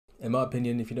In my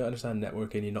opinion, if you don't understand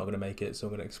networking, you're not going to make it. So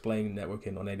I'm going to explain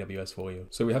networking on AWS for you.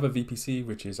 So we have a VPC,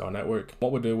 which is our network.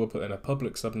 What we'll do, we'll put in a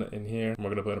public subnet in here, and we're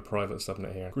going to put in a private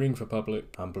subnet here. Green for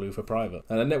public and blue for private.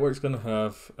 And the network's going to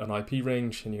have an IP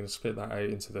range, and you're going to split that out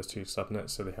into those two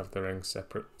subnets so they have their own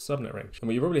separate subnet range. And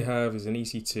what you probably have is an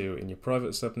EC2 in your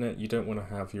private subnet. You don't want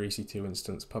to have your EC2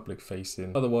 instance public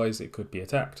facing, otherwise it could be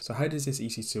attacked. So how does this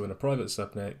EC2 in a private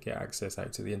subnet get access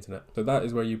out to the internet? So that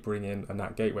is where you bring in a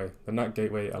NAT gateway. The NAT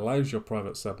gateway allows your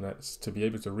private subnets to be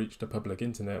able to reach the public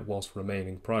internet whilst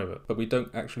remaining private. But we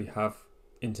don't actually have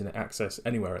internet access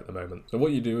anywhere at the moment. So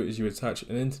what you do is you attach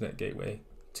an internet gateway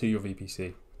to your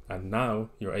VPC. And now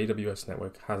your AWS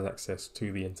network has access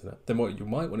to the internet. Then what you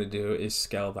might want to do is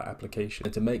scale that application.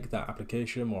 And to make that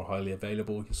application more highly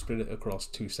available, you split it across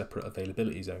two separate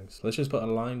availability zones. Let's just put a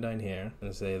line down here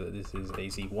and say that this is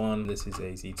AZ1, this is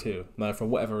AZ2. Now from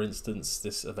whatever instance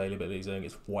this availability zone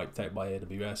gets wiped out by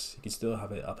AWS, you can still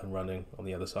have it up and running on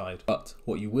the other side. But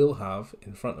what you will have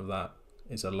in front of that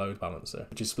is a load balancer,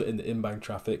 which is splitting the inbound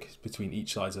traffic between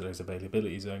each side of those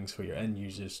availability zones for your end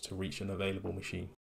users to reach an available machine.